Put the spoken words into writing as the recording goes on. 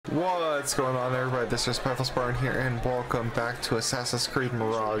What's going on, everybody? This is Spartan here, and welcome back to Assassin's Creed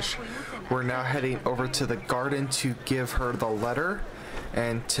Mirage. We're now heading over to the garden to give her the letter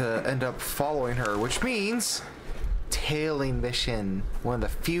and to end up following her, which means tailing mission. One of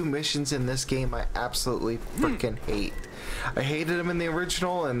the few missions in this game I absolutely freaking hate. I hated them in the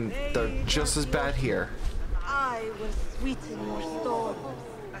original, and they're just as bad here. I will sweeten your storms.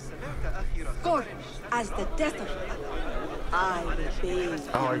 Scorched as the desert. I will bathe.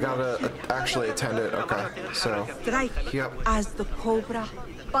 Oh, I gotta actually attend it. Okay, so. Strike Yep. as the cobra,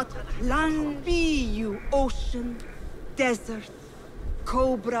 but land be you ocean, desert,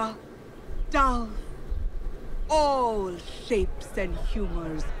 cobra, dove. All shapes and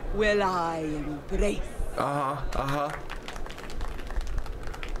humors will I embrace.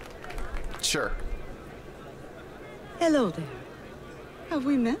 Sure. Hello there. Have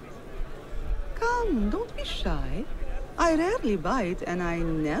we met? Come, don't be shy. I rarely bite and I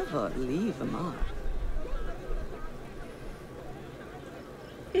never leave a mark.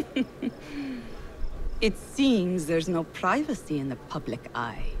 It seems there's no privacy in the public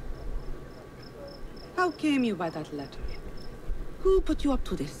eye. How came you by that letter? Who put you up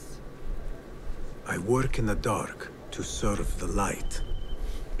to this? I work in the dark to serve the light.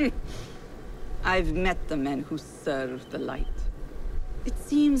 I've met the men who serve the light. It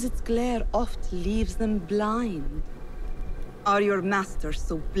seems its glare oft leaves them blind. Are your masters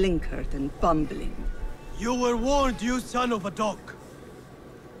so blinkered and bumbling? You were warned, you son of a dog.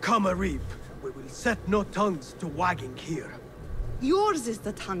 Come, Arib. We will set no tongues to wagging here. Yours is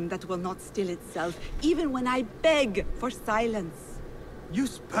the tongue that will not still itself, even when I beg for silence. You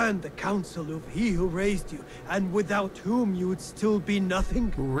spurned the counsel of he who raised you, and without whom you would still be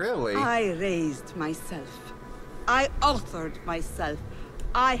nothing. Really? I raised myself. I authored myself.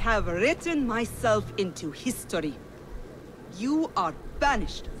 I have written myself into history. You are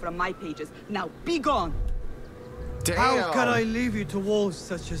banished from my pages. Now be gone. Damn. How can I leave you to wolves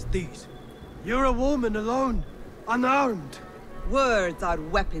such as these? You're a woman alone, unarmed. Words are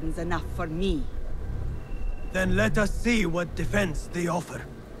weapons enough for me. Then let us see what defense they offer.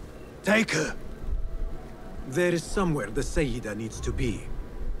 Take her. There is somewhere the Sayyida needs to be,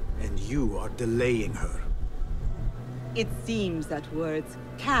 and you are delaying her. It seems that words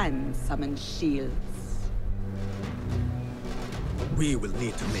can summon shields. We will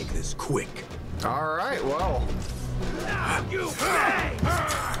need to make this quick. All right, well. You pay!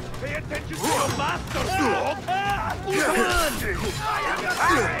 Pay attention to your master, dog!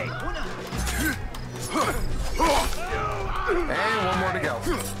 Come on! And one more to go.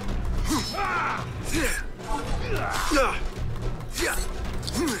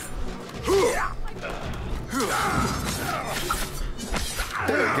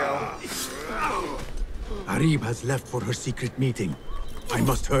 There we go. Arib has left for her secret meeting. I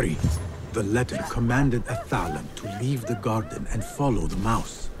must hurry. The letter commanded Athalan to leave the garden and follow the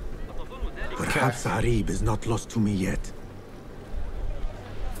mouse. Perhaps Arib is not lost to me yet.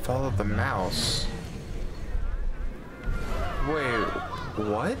 Follow the mouse. Wait,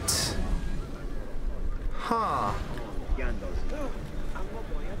 what? Huh.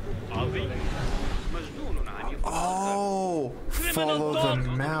 Oh, follow the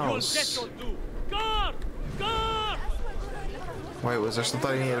mouse. Wait, was there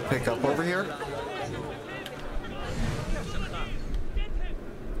something I needed to pick up over here?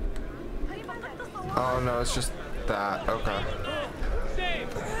 Oh no, it's just that. Okay.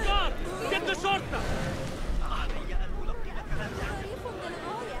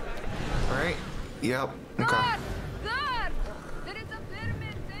 Right? Yep. Okay.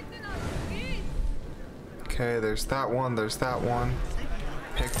 Okay, there's that one. There's that one.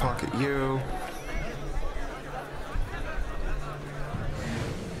 Pickpocket you.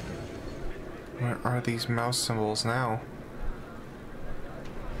 Where are these mouse symbols now?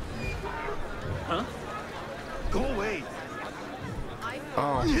 Huh? Go away!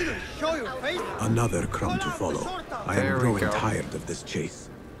 Oh. Show your face! Another crumb to follow. I There am we growing go. tired of this chase.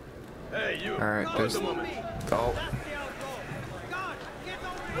 Hey, you! Alright, there's... Oh.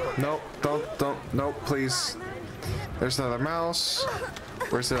 Nope, don't, nope, please. There's another mouse.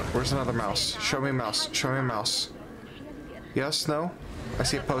 Where's another mouse? Show me a mouse, show me a mouse. Yes, no? I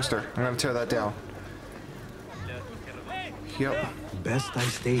see a poster. I'm gonna tear that down. Yep. Best I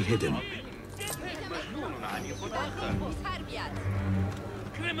stay hidden.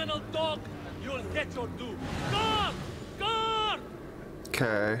 Criminal dog! You'll get your due! Guard! Guard!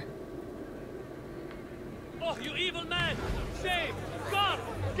 Okay. Oh, you evil man! Save! Guard!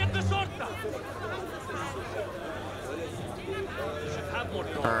 Get the sword down!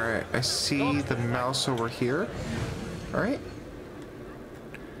 Alright, I see the mouse over here. Alright.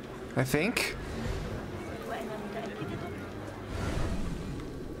 I think.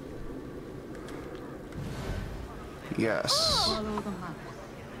 Yes. Follow the map.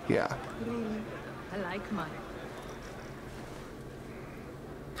 Yeah. I like mine.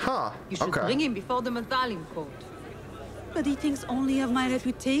 Huh. You should Okay. bring him before the Medallion Court. But he thinks only of my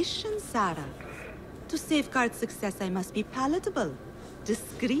reputation, Sarah. To safeguard success, I must be palatable,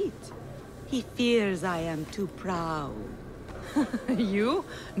 discreet. He fears I am too proud. You?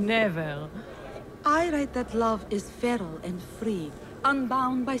 Never. I write that love is feral and free,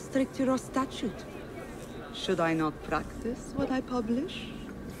 unbound by stricture or statute. Should I not practice what I publish?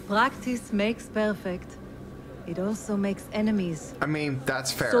 Practice makes perfect. It also makes enemies. I mean,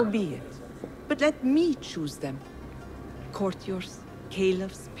 that's fair. So be it. But let me choose them. Courtiers,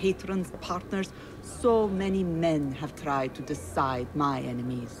 caliphs, patrons, partners. So many men have tried to decide my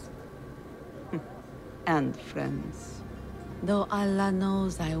enemies. And friends. Though Allah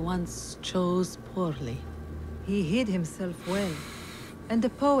knows I once chose poorly. He hid himself well. And the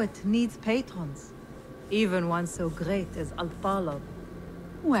poet needs patrons. Even one so great as Al-Talib.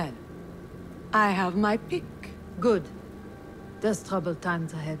 Well, I have my pick. Good. There's troubled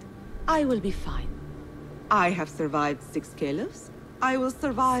times ahead. I will be fine. I have survived 6 caliphs. I will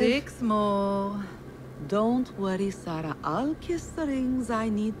survive. 6 more. Don't worry, Sarah. I'll kiss the rings I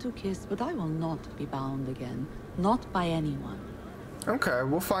need to kiss, but I will not be bound again. Not by anyone. Okay,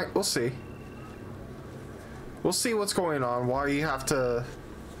 we'll find. We'll see. We'll see what's going on. Why you have to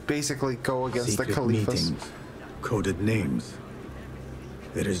basically go against the Secret Caliphs. meetings, coded names.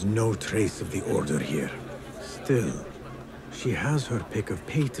 There is no trace of the Order here. Still, she has her pick of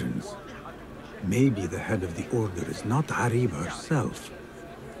patrons. Maybe the head of the Order is not Harib herself,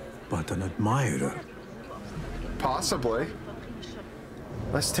 but an admirer. Possibly.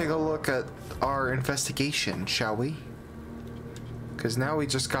 Let's take a look at our investigation, shall we? Because now we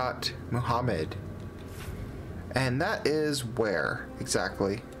just got Muhammad. And that is where,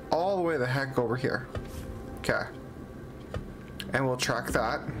 exactly? All the way the heck over here. Okay. And we'll track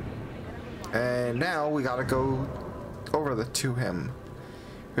that. And now we gotta go over to him.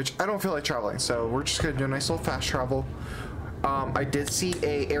 Which I don't feel like traveling, so we're just gonna do a nice little fast travel. I did see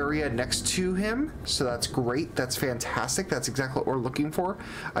a area next to him, so that's great. That's fantastic. That's exactly what we're looking for.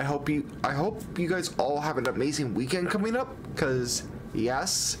 I hope you guys all have an amazing weekend coming up, because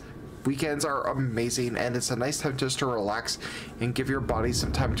yes, weekends are amazing, and it's a nice time just to relax and give your body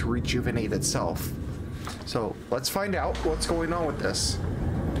some time to rejuvenate itself. So let's find out what's going on with this.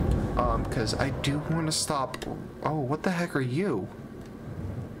 Because I do want to stop. Oh, what the heck are you?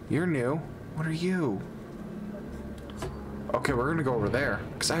 You're new. What are you? Okay, we're gonna go over there,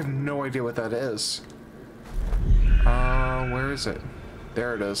 because I have no idea what that is. Where is it?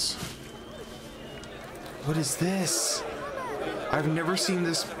 There it is. What is this? I've never seen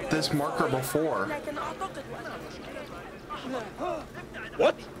this marker before.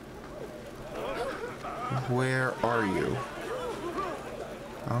 What? Where are you?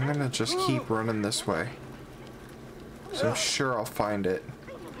 I'm gonna just keep running this way. So I'm sure I'll find it.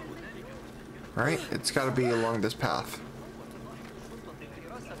 Right? It's gotta be along this path.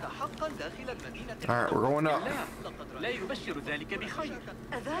 Alright, we're going up.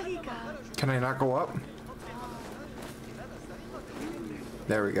 Can I not go up?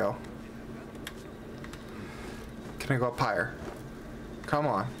 There we go. Can I go up higher? Come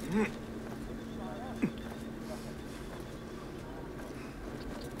on.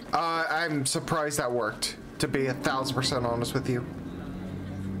 I'm surprised that worked, to be 1000% honest with you.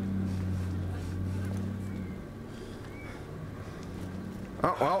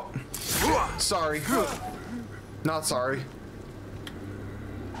 Oh, well. Sorry. Not sorry.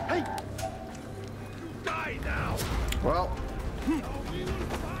 Hey! Die now! Well.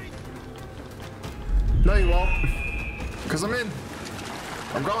 No, you won't. Because I'm in.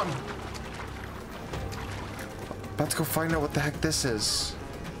 I'm gone. About to go find out what the heck this is.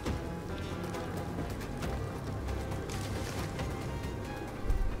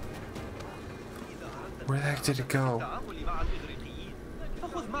 Where the heck did it go?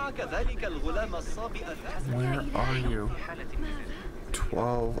 Where are you?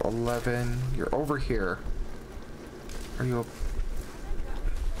 12, 11. You're over here. Are you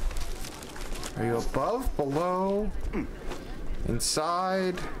above, below,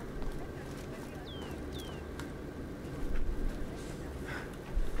 inside?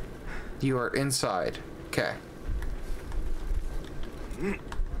 You are inside. Okay.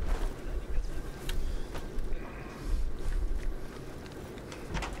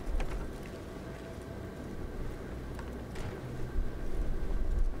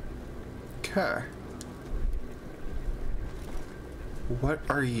 Okay.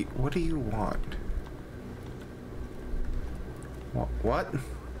 What do you want? What?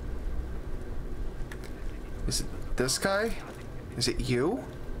 Is it this guy? Is it you?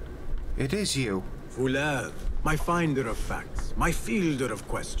 It is you. Fulad, my finder of facts, my fielder of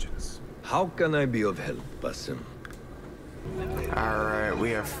questions. How can I be of help, Basim? Alright,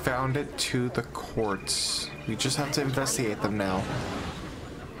 we have found it to the courts. We just have to investigate them now.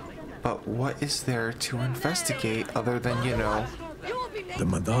 But what is there to investigate other than, you know... The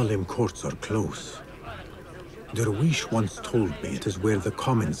Madalim courts are close. Derwish once told me it is where the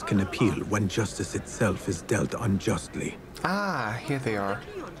commons can appeal when justice itself is dealt unjustly. Ah, here they are.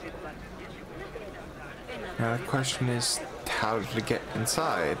 Now the question is, how to get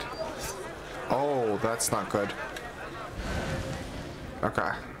inside? Oh, that's not good. Okay.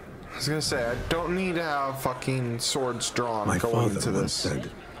 I was gonna say, I don't need to have fucking swords drawn My going father into once this.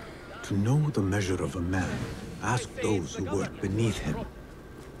 said, to know the measure of a man, ask those who work beneath him.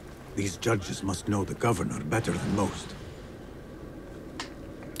 These judges must know the governor better than most.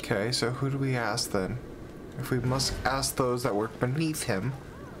 Okay, so who do we ask then? If we must ask those that work beneath him.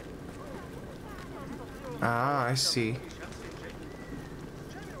 Ah, I see.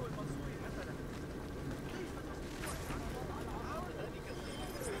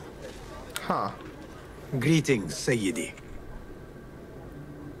 Huh. Greetings, Sayyidi.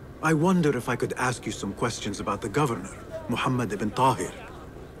 I wonder if I could ask you some questions about the governor, Muhammad ibn Tahir.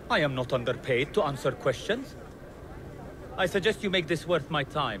 I am not underpaid to answer questions. I suggest you make this worth my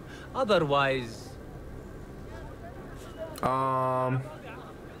time. Otherwise...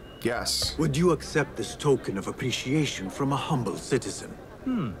 Yes. Would you accept this token of appreciation from a humble citizen?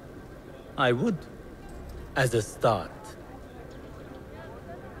 I would. As a start.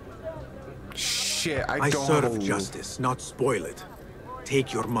 Shit, I don't serve have a- justice, not spoil it.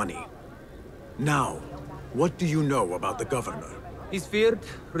 Take your money. Now, what do you know about the governor? He's feared,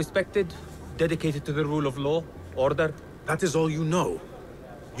 respected, dedicated to the rule of law, order. That is all you know.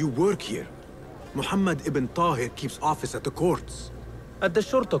 You work here. Muhammad ibn Tahir keeps office at the courts. At the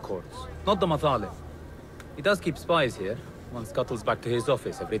shorter courts, not the Mathalim. He does keep spies here. One scuttles back to his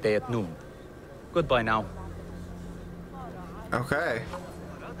office every day at noon. Goodbye now. Okay.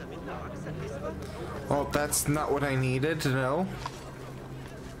 Well, that's not what I needed to know.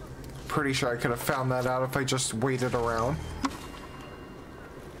 Pretty sure I could have found that out if I just waited around.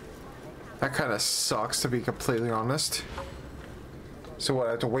 That kind of sucks, to be completely honest. So what,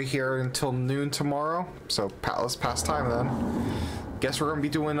 I have to wait here until noon tomorrow? So let's pass time then. Guess we're gonna be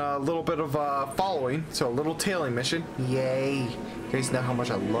doing a little bit of following, so a little tailing mission. Yay! You guys know how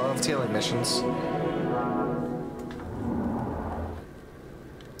much I love tailing missions.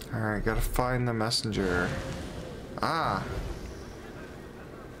 Alright, gotta find the messenger. Ah.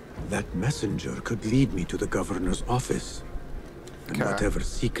 That messenger could lead me to the governor's office. And Okay. whatever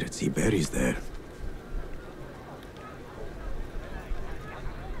secrets he buries there.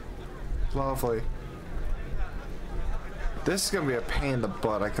 Lovely. This is gonna be a pain in the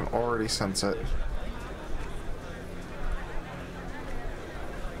butt. I can already sense it.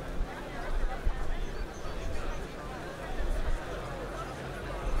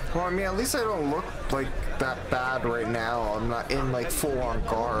 Well, I mean, at least I don't look like that bad right now. I'm not in like full-on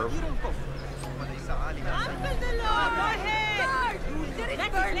garb.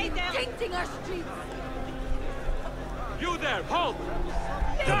 You there, halt!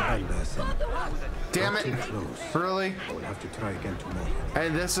 Tab'al Basim. Damn Not it! too close. Really? I will have to try again tomorrow.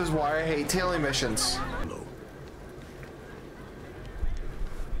 And this is why I hate tailing missions. Hello.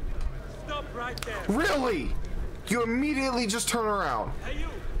 Stop right there! Really? You immediately just turn around. Hey, you!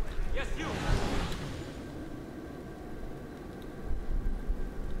 Yes, you!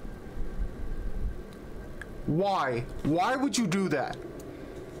 Why? Why would you do that?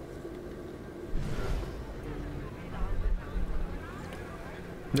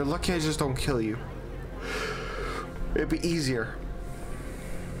 You're lucky I just don't kill you. It'd be easier.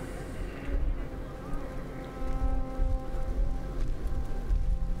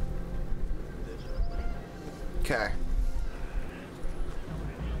 Okay.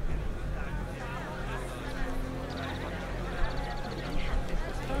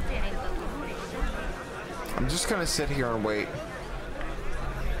 I'm just gonna sit here and wait.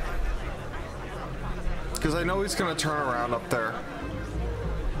 Because I know he's gonna turn around up there.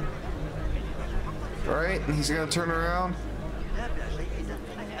 Right? He's gonna turn around.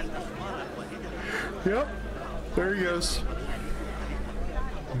 Yep. There he goes.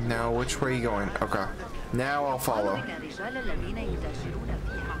 Now, which way are you going? Okay. Now I'll follow.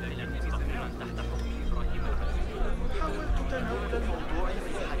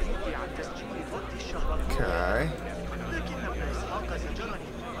 Okay.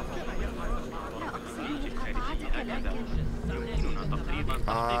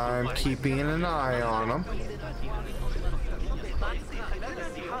 I'm keeping an eye on him.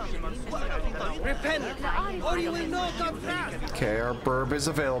 Repent, or you will not come fast. Okay, our burb is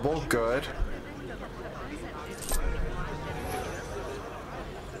available. Good.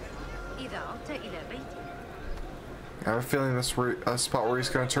 I have a feeling this is a spot where he's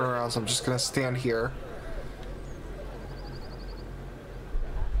going to turn around, so I'm just going to stand here.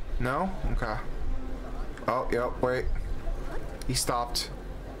 No? Okay. Oh, yep, wait. He stopped.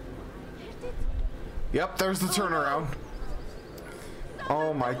 Yep, there's the turnaround.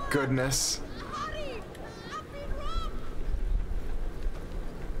 Oh my goodness.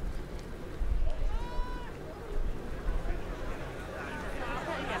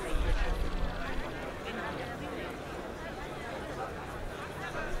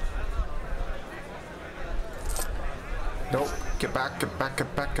 Nope. Get back, get back,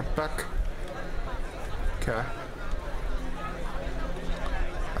 get back, get back. Okay.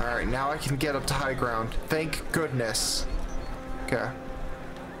 Alright, now I can get up to high ground. Thank goodness. Okay.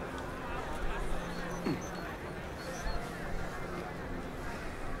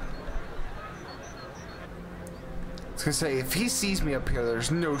 I was gonna say, if he sees me up here, there's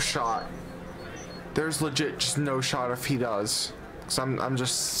no shot. There's legit just no shot if he does. Because I'm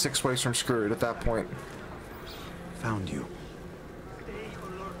just 6 ways from screwed at that point. Found you.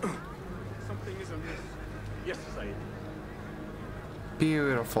 Something is amiss. Yes, Said.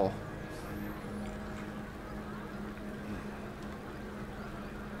 Beautiful.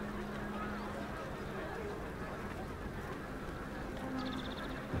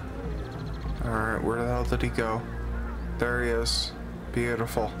 Alright, where the hell did he go? There he is.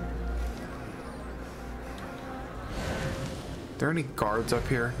 Beautiful. Are there any guards up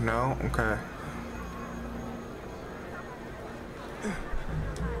here? No? Okay.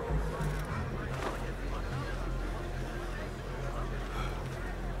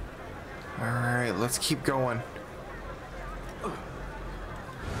 Alright, let's keep going.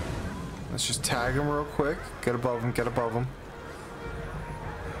 Let's just tag him real quick. Get above him, get above him.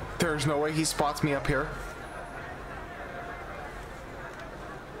 There's no way he spots me up here.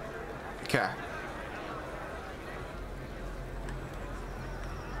 Okay.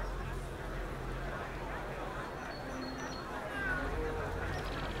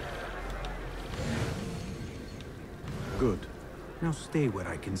 Good. Now stay where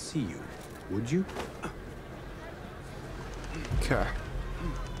I can see you. Would you? Okay.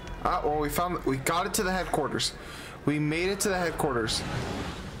 Well, we got it to the headquarters. We made it to the headquarters.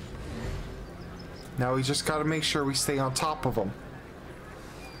 Now we just got to make sure we stay on top of them.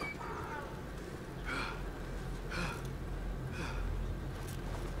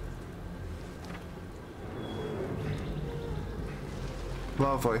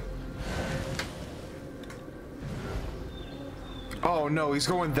 Lovely. Oh no, he's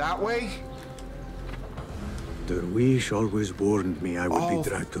going that way? Derwish always warned me I would be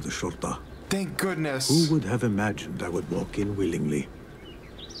dragged to the Shorta. Thank goodness. Who would have imagined I would walk in willingly?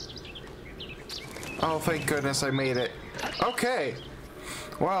 Oh, thank goodness I made it. Okay.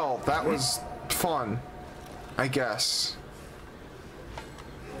 Well, that was fun, I guess.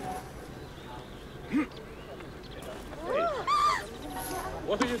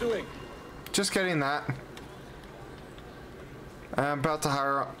 What are you doing? Just getting that. I'm about to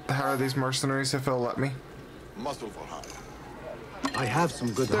hire these mercenaries if they'll let me. Muscle for hire. I have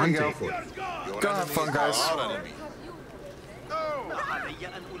some good There you hunting go. for you. Go have fun, guys.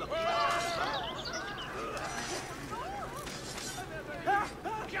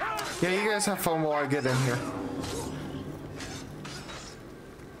 Yeah, you guys have fun while I get in here.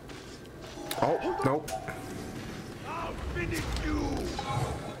 Oh, nope. I'll finish you.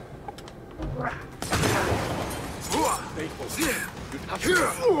 Okay,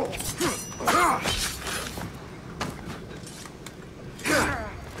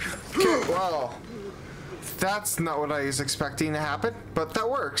 well, that's not what I was expecting to happen, but that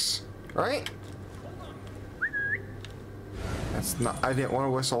works, right? That's not, I didn't want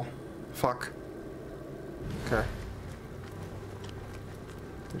to whistle. Fuck. Okay.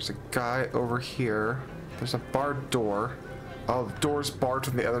 There's a guy over here. There's a barred door. Oh, the door's barred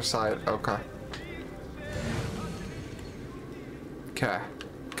from the other side. Okay. Okay.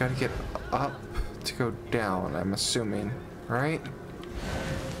 Gotta get up to go down, I'm assuming. Right?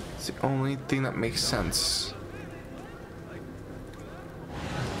 It's the only thing that makes sense.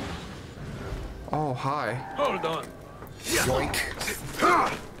 Oh, hi. Hold on. Yoink.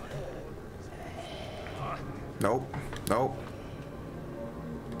 Nope. Nope.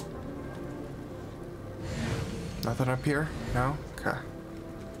 Nothing up here? No? Okay.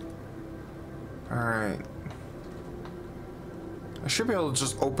 Alright. I should be able to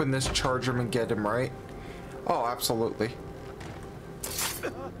just open this, charge him, and get him, right? Oh, absolutely.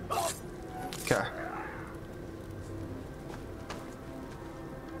 Okay.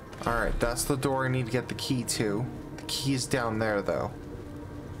 Alright, that's the door I need to get the key to. The key's down there, though.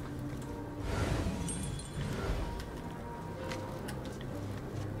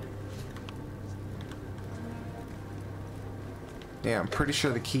 Yeah, I'm pretty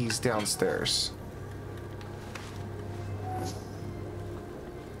sure the key's downstairs.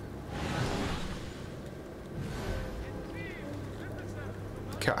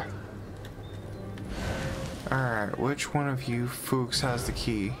 Okay. Alright, which one of you Fuchs has the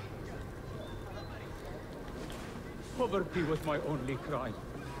key? Poverty was my only crime.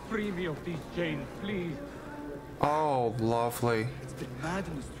 Free me of these chains, please. Oh, lovely. It's been mad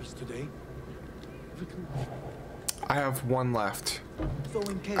in the streets today. I have one left. So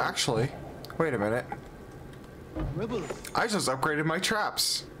in case Actually, wait a minute. rebels, I just upgraded my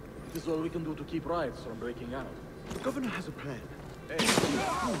traps. This is all we can do to keep riots from breaking out. the governor has a plan.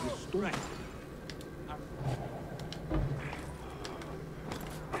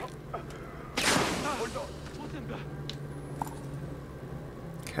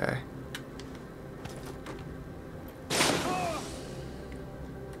 Okay.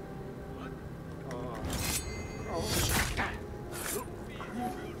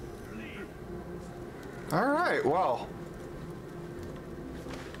 All right, well.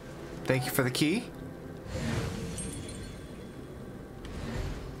 Thank you for the key.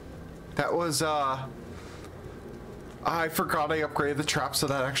 That was, I forgot I upgraded the trap, so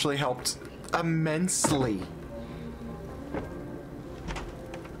that actually helped immensely.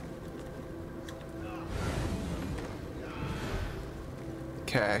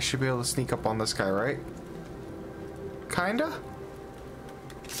 Okay, I should be able to sneak up on this guy, right? Kinda?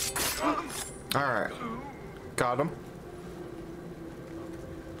 Alright. Got him.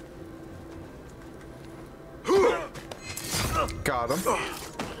 Got him.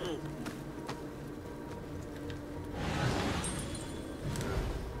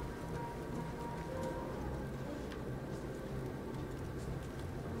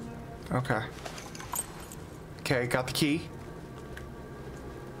 Okay. Okay, got the key.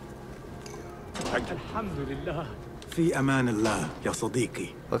 Alhamdulillah. في أمان الله يا صديقي.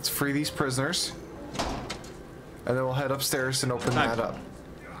 Let's free these prisoners. And then we'll head upstairs and open that up.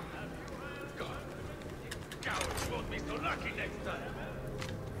 Cowards won't be so lucky next time.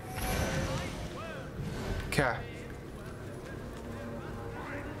 Okay.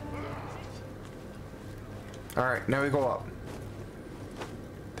 Alright, now we go up.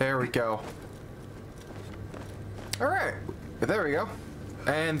 There we go. Alright. There we go.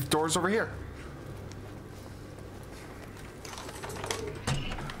 And the door's over here.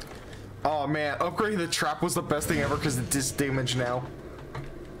 Oh man, upgrading the trap was the best thing ever because it does damage now.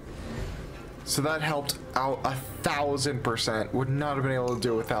 So that helped out 1000%. Would not have been able to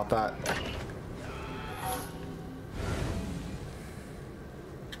do it without that.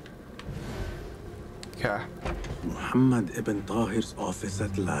 Okay. Muhammad ibn Tahir's office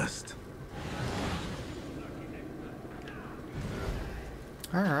at last.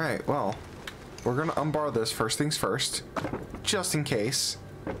 Alright, well, we're gonna unbar this first things first, just in case.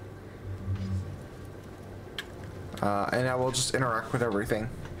 And I will just interact with everything.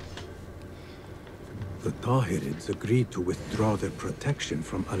 The Tahirids agreed to withdraw their protection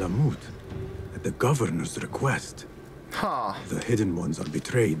from Alamut at the governor's request. Huh. The Hidden Ones are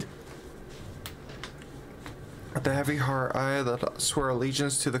betrayed. The heavy heart eye that swear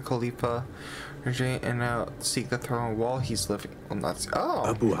allegiance to the Khalifa and now seek the throne while he's living. Well, that's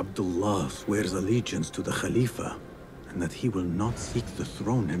Abu Abdullah swears allegiance to the Khalifa and that he will not seek the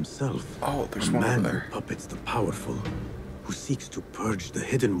throne himself. Oh, there's a one over man there. who puppets the powerful, who seeks to purge the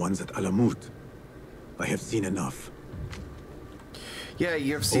Hidden Ones at Alamut. I have seen enough. Yeah,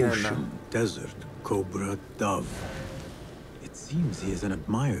 you have seen Ocean, enough. desert, cobra, dove. It seems he is an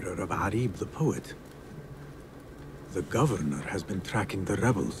admirer of Arib the poet. The governor has been tracking the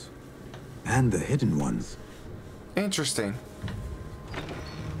rebels and the Hidden Ones. Interesting.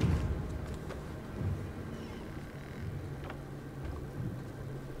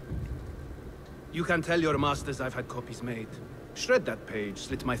 You can tell your masters I've had copies made. Shred that page,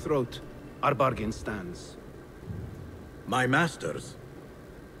 slit my throat. Our bargain stands. My masters?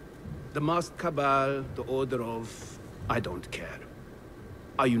 The masked cabal, the order of... I don't care.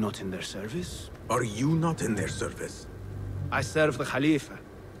 Are you not in their service? Are you not in their service? I serve the Khalifa.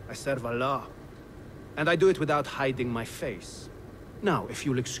 I serve Allah. And I do it without hiding my face. Now, if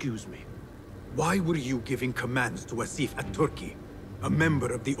you'll excuse me. Why were you giving commands to Asif at Turkey, a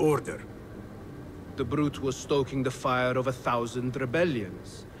member of the Order? The brute was stoking the fire of 1,000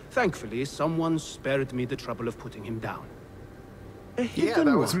 rebellions. Thankfully, someone spared me the trouble of putting him down. Yeah,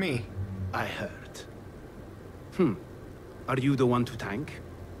 that was me. I heard. Are you the one to tank?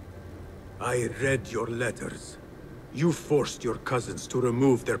 I read your letters. You forced your cousins to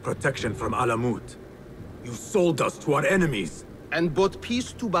remove their protection from Alamut. You sold us to our enemies. And brought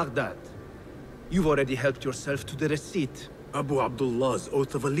peace to Baghdad. You've already helped yourself to the receipt. Abu Abdullah's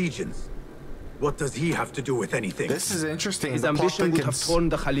oath of allegiance. What does he have to do with anything? This is interesting. His ambition would have torn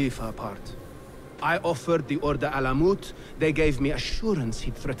the Khalifa apart. I offered the Order Alamut. They gave me assurance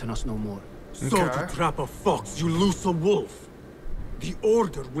he'd threaten us no more. So to trap a fox, you loose a wolf. The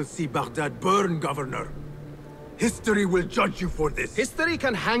Order will see Baghdad burn, Governor. History will judge you for this. History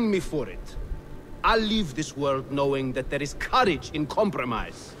can hang me for it. I'll leave this world knowing that there is courage in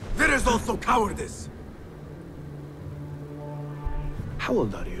compromise. There is also cowardice. How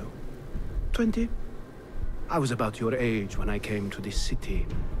old are you? 20? I was about your age when I came to this city.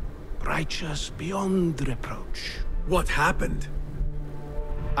 Righteous beyond reproach. What happened?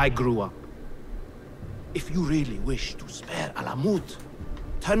 I grew up. If you really wish to spare Alamut,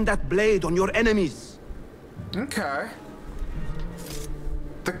 turn that blade on your enemies. Okay.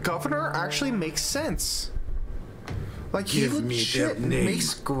 The governor actually makes sense. Like, he legit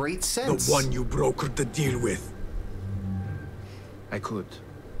makes great sense. The one you brokered the deal with. I could.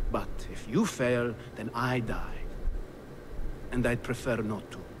 But if you fail, then I die. And I'd prefer not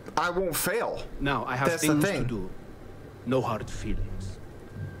to. I won't fail. Now, I have things to do. No hard feelings.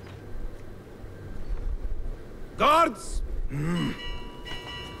 Guards!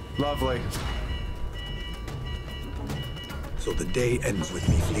 Lovely. So the day ends with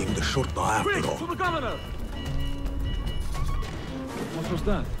me fleeing the Shurta after all. To the governor! What was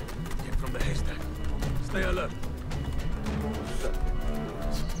that? Came from the haystack. Stay alert.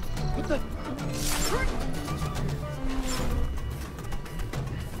 What the?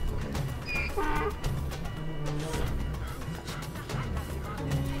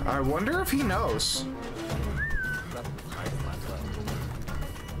 I wonder if he knows.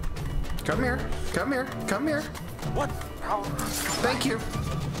 Come here. Come here. Come here. What? Thank you.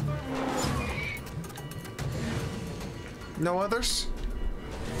 No others?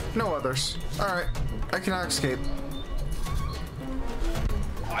 No others. Alright. I cannot escape.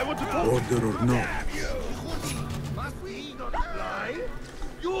 I want to talk. Order or no? Must we not lie?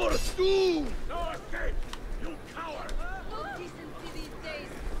 You're Stooges! No escape! You coward!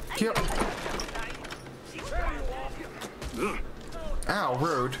 Yep. Ow,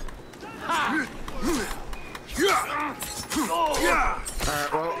 rude.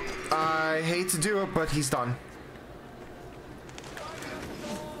 Alright, well, I hate to do it, but he's done.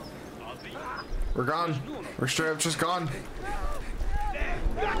 We're gone. We're straight up just gone.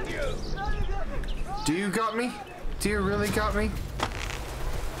 Do you got me? Do you really got me?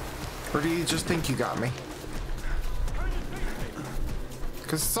 Or do you just think you got me?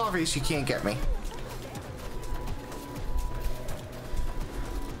 Because it's obvious you can't get me.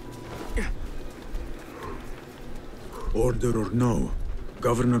 Order or no,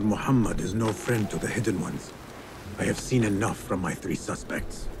 Governor Muhammad is no friend to the Hidden Ones. I have seen enough from my 3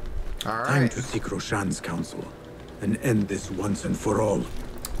 suspects. All Time right. to seek Roshan's counsel and end this once and for all.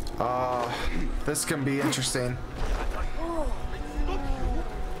 This can be interesting.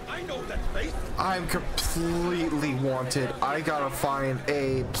 I know that face. I'm completely wanted. I gotta find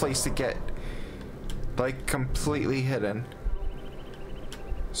a place to get, like, completely hidden.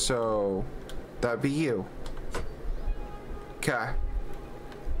 So, that'd be you. Okay.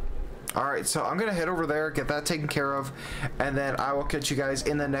 Alright, so I'm gonna head over there, get that taken care of, and then I will catch you guys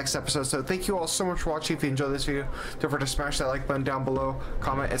in the next episode. So thank you all so much for watching. If you enjoyed this video, don't forget to smash that like button down below,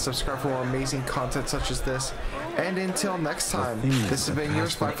 comment, and subscribe for more amazing content such as this. And until next time, this has been your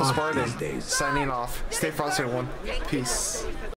Spiteful Spartan, signing off. Stay frosty, everyone. Peace.